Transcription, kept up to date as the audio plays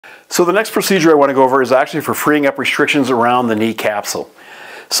So the next procedure I want to go over is actually for freeing up restrictions around the knee capsule.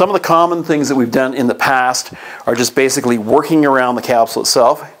 Some of the common things that we've done in the past are just basically working around the capsule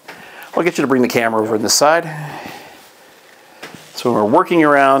itself. I'll get you to bring the camera over on this side. So we're working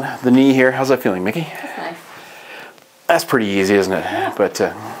around the knee here. How's that feeling, Mickey? That's nice. That's pretty easy, isn't it? Yeah. But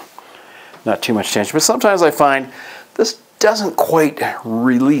not too much tension. But sometimes I find this doesn't quite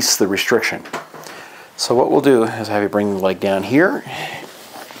release the restriction. So what we'll do is have you bring the leg down here.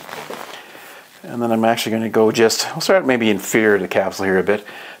 And then I'm actually going to go just, I'll start maybe inferior to the capsule here a bit.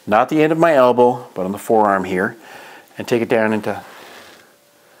 Not the end of my elbow, but on the forearm here. And take it down into,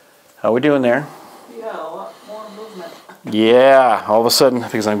 how are we doing there? Yeah, a lot more movement. Yeah, all of a sudden,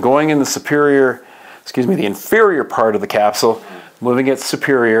 because I'm going in the superior, excuse me, the inferior part of the capsule, moving it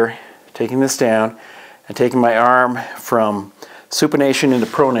superior, taking this down, and taking my arm from supination into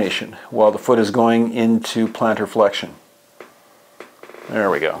pronation while the foot is going into plantar flexion. There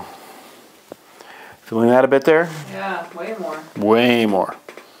we go. Feeling that a bit there? Yeah, way more. Way more.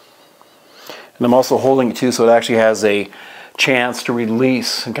 And I'm also holding it too so it actually has a chance to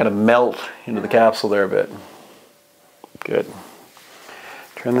release and kind of melt into the capsule there a bit. Good.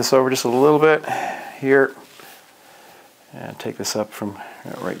 Turn this over just a little bit here. And take this up from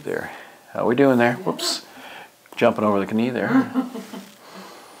right there. How are we doing there? Whoops. Jumping over the knee there.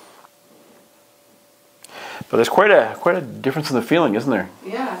 But there's quite a difference in the feeling, isn't there?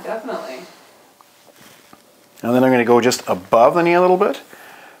 Yeah, definitely. And then I'm going to go just above the knee a little bit,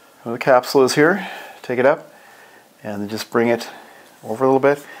 where the capsule is here. Take it up, and then just bring it over a little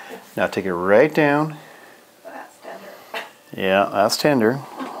bit. Now take it right down. That's tender. Yeah, that's tender.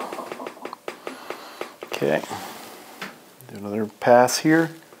 Okay. Do another pass here.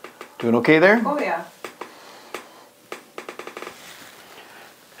 Doing okay there? Oh yeah.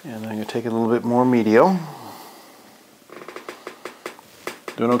 And then I'm going to take it a little bit more medial.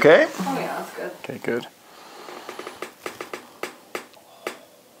 Doing okay? Oh yeah, that's good. Okay, good.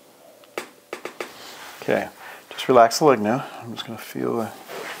 Okay, just relax the leg now. I'm just going to feel the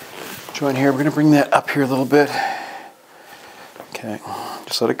joint here. We're going to bring that up here a little bit. Okay,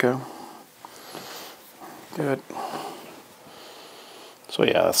 just let it go. Good. So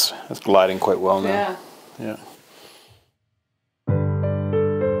yeah, that's gliding quite well now. Yeah. Yeah.